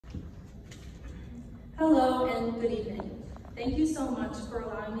Hello and good evening. Thank you so much for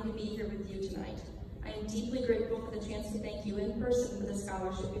allowing me to be here with you tonight. I am deeply grateful for the chance to thank you in person for the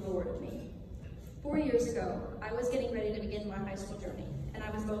scholarship you've awarded me. 4 years ago, I was getting ready to begin my high school journey, and I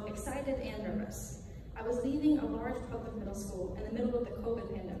was both excited and nervous. I was leaving a large public middle school in the middle of the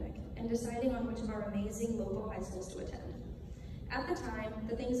COVID pandemic and deciding on which of our amazing local high schools to attend. At the time,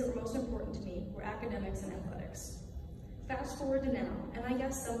 the things that were most important to me were academics and athletics. Fast forward to now, and I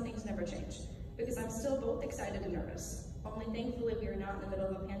guess some things never change, because I'm still both excited and nervous. Only thankfully we are not in the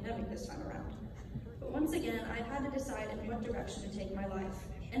middle of a pandemic this time around. But once again, I had to decide in what direction to take my life.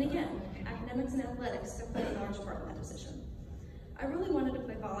 And again, academics and athletics have played a large part in that decision. I really wanted to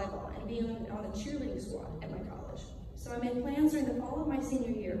play volleyball and be on the cheerleading squad at my college. So I made plans during the fall of my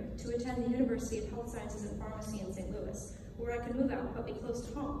senior year to attend the University of Health Sciences and Pharmacy in St. Louis, where I could move out but be close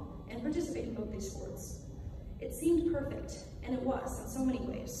to home and participate in both these sports. It seemed perfect, and it was in so many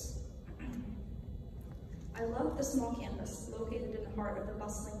ways. I loved the small campus located in the heart of the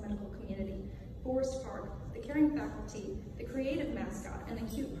bustling medical community, Forest Park, the caring faculty, the creative mascot, and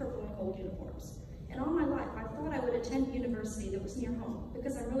the cute purple and gold uniforms. And all my life, I thought I would attend a university that was near home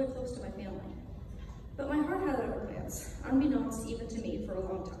because I'm really close to my family. But my heart had other plans, unbeknownst even to me for a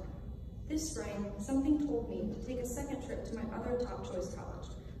long time. This spring, something told me to take a second trip to my other top choice college,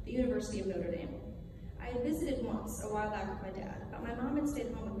 the University of Notre Dame. I had visited once a while back with my dad, but my mom had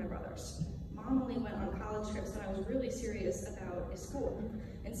stayed home with my brothers. Mom only went on college trips when I was really serious about a school.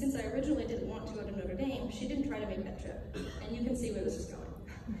 And since I originally didn't want to go to Notre Dame, she didn't try to make that trip. And you can see where this is going.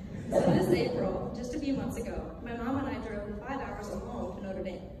 So this April, just a few months ago, my mom and I drove 5 hours alone to Notre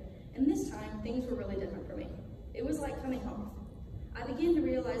Dame. And this time, things were really different for me. It was like coming home. I began to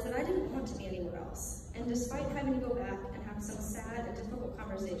realize that I didn't want to be anywhere else. And despite having to go back and have some sad and difficult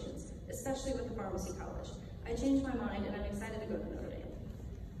conversations, especially with the pharmacy college, I changed my mind and I'm excited to go to Notre Dame.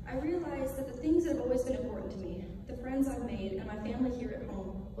 I realized that the things that have always been important to me, the friends I've made, and my family here at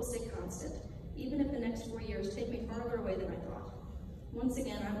home will stay constant, even if the next 4 years take me farther away than I thought. Once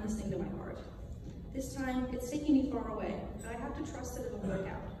again, I'm listening to my heart. This time, it's taking me far away, but I have to trust that it'll work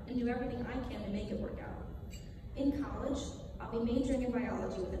out and do everything I can to make it work out. In college, I'll be majoring in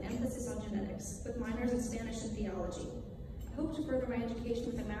biology with an emphasis on genetics, with minors in Spanish and theology. I hope to further my education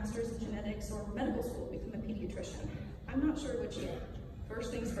with a master's in genetics or medical school to become a pediatrician. I'm not sure which yet.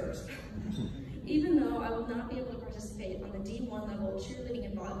 First things first. Even though I will not be able to participate on the D1 level cheerleading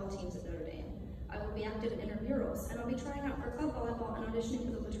and volleyball teams at Notre Dame, I will be active in intramurals, and I'll be trying out for club volleyball and auditioning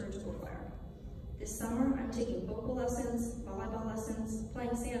for the liturgical choir. This summer, I'm taking vocal lessons, volleyball lessons,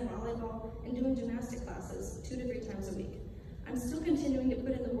 playing sand volleyball, and doing gymnastic classes 2 to 3 times a week. I'm still continuing to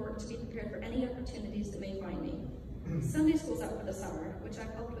put in the work to be prepared for any opportunities that may find me. Sunday school's out for the summer, which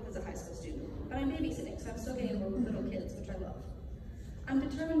I've helped with as a high school student, but I'm babysitting, so I'm still getting to work with little kids, which I love. I'm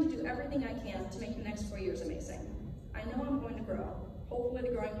determined to do everything I can to make the next 4 years amazing. I know I'm going to grow. Hopefully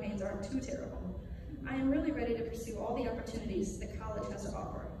the growing pains aren't too terrible. I am really ready to pursue all the opportunities that college has to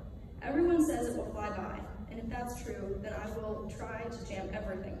offer. Everyone says it will fly by, and if that's true, then I will try to jam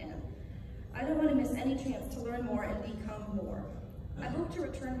everything in. I don't want to miss any chance to learn more and become more. I hope to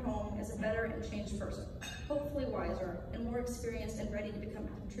return home as a better and changed person, hopefully wiser and more experienced and ready to become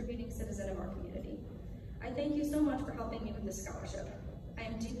a contributing citizen of our community. I thank you so much for helping me with this scholarship. I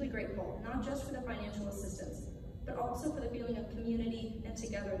am deeply grateful, not just for the financial assistance, but also for the feeling of community and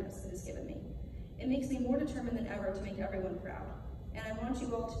togetherness it has given me. It makes me more determined than ever to make everyone proud. And I want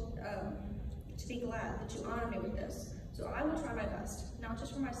you all to be glad that you honor me with this. So I will try my best, not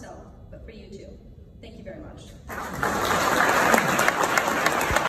just for myself, but for you too. Thank you very much.